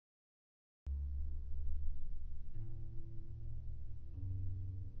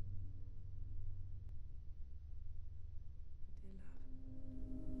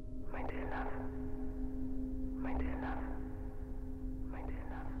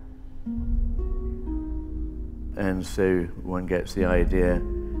And so one gets the idea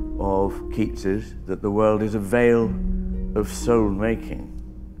of Keats's that the world is a veil of soul-making.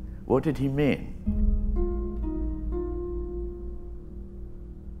 What did he mean?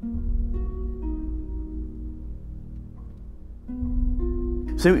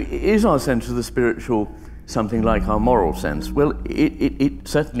 So is our sense of the spiritual something like our moral sense? Well, it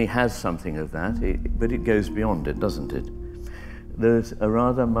certainly has something of that, but it goes beyond it, doesn't it? There's a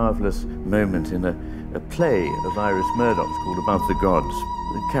rather marvellous moment in a play of Iris Murdoch's called Above the Gods.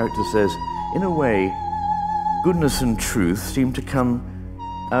 The character says, in a way, goodness and truth seem to come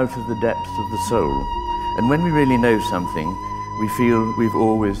out of the depths of the soul. And when we really know something, we feel we've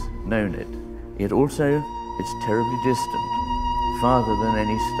always known it. Yet also, it's terribly distant, farther than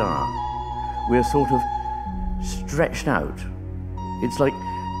any star. We're sort of stretched out. It's like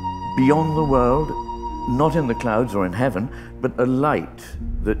beyond the world, not in the clouds or in heaven, but a light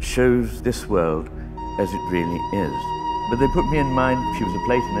that shows this world as it really is. But they put me in mind, she was a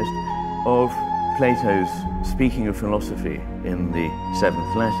Platonist, of Plato's speaking of philosophy in the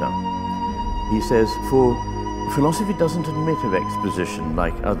 7th letter. He says, for philosophy doesn't admit of exposition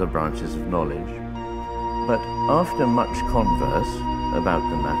like other branches of knowledge, but after much converse about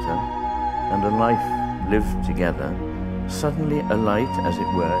the matter and a life lived together, suddenly a light, as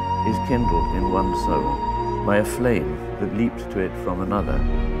it were, is kindled in one soul by a flame that leaped to it from another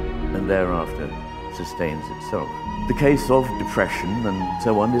and thereafter sustains itself. The case of depression and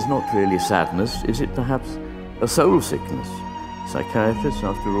so on is not really sadness. Is it perhaps a soul sickness? Psychiatrists,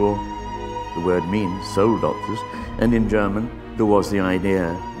 after all, the word means soul doctors, and in German there was the idea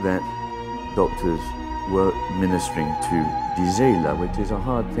that doctors were ministering to die Seele, which is a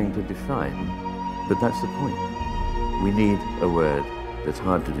hard thing to define, but that's the point. We need a word that's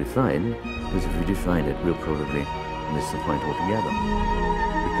hard to define, because if we define it, we'll probably miss the point altogether.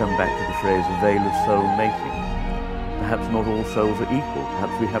 We come back to the phrase, a veil of soul making. Perhaps not all souls are equal.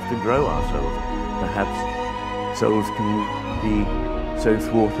 Perhaps we have to grow our souls. Perhaps souls can be so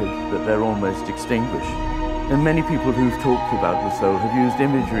thwarted that they're almost extinguished. And many people who've talked about the soul have used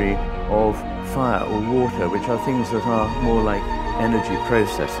imagery of fire or water, which are things that are more like energy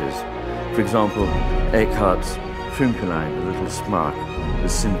processes. For example, Eckhart's Funkellein, the little spark, the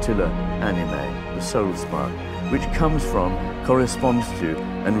Scintilla anime, the soul spark, which comes from, corresponds to,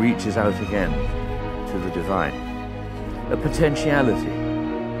 and reaches out again to the divine. A potentiality,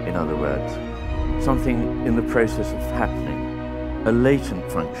 in other words, something in the process of happening, a latent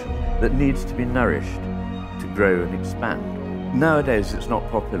function that needs to be nourished to grow and expand. Nowadays, it's not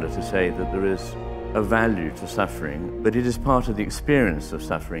popular to say that there is a value to suffering, but it is part of the experience of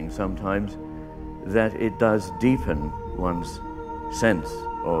suffering sometimes that it does deepen one's sense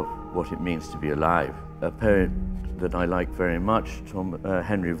of what it means to be alive. A poet that I like very much,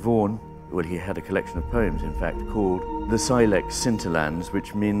 Henry Vaughan, well, he had a collection of poems, in fact, called The Silex Scintillans,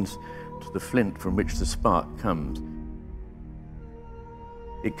 which means to the flint from which the spark comes.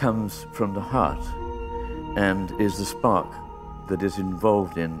 It comes from the heart and is the spark that is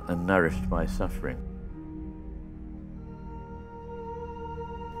involved in and nourished by suffering.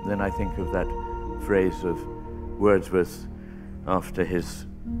 Then I think of that phrase of Wordsworth after his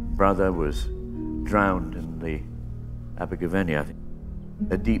brother was drowned in the Abergavenny.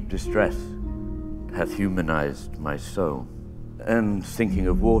 A deep distress hath humanized my soul. And thinking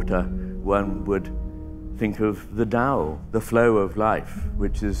of water, one would think of the Tao, the flow of life,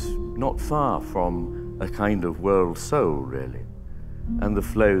 which is not far from a kind of world soul, really, and the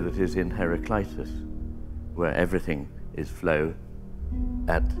flow that is in Heraclitus, where everything is flow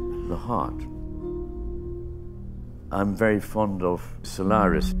at the heart. I'm very fond of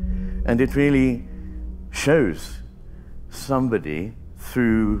Solaris, and it really shows somebody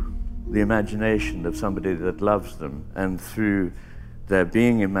through the imagination of somebody that loves them, and through their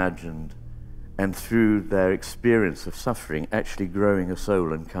being imagined, and through their experience of suffering, actually growing a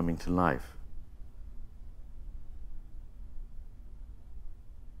soul and coming to life.